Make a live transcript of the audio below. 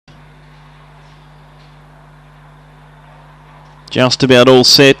Just about all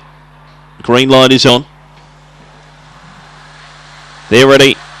set. Green light is on. They're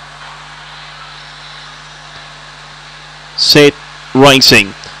ready. Set,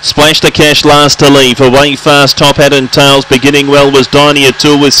 racing. Splash the Cash last to leave. Away fast, Top Hat and Tails. Beginning well was Diney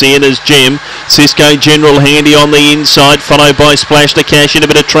O'Toole with Sienna's Gem. Cisco General handy on the inside, followed by Splash the Cash in a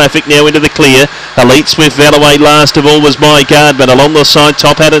bit of traffic now into the clear. Elite Swift Valaway last of all was My Guardman. Along the side,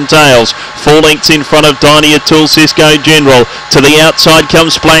 Top Hat and Tails. 4 lengths in front of Diney O'Toole, Cisco General. To the outside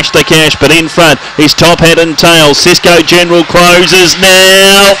comes Splash the Cash, but in front is Top Hat and Tails. Cisco General closes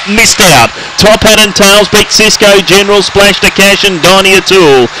now. Missed out. Top Hat and Tails beat Cisco General, Splash the Cash and Diney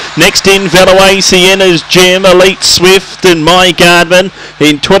O'Toole. Next in Valaway, Sienna's Gem, Elite Swift and My Guardman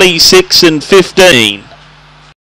in 26 and 15.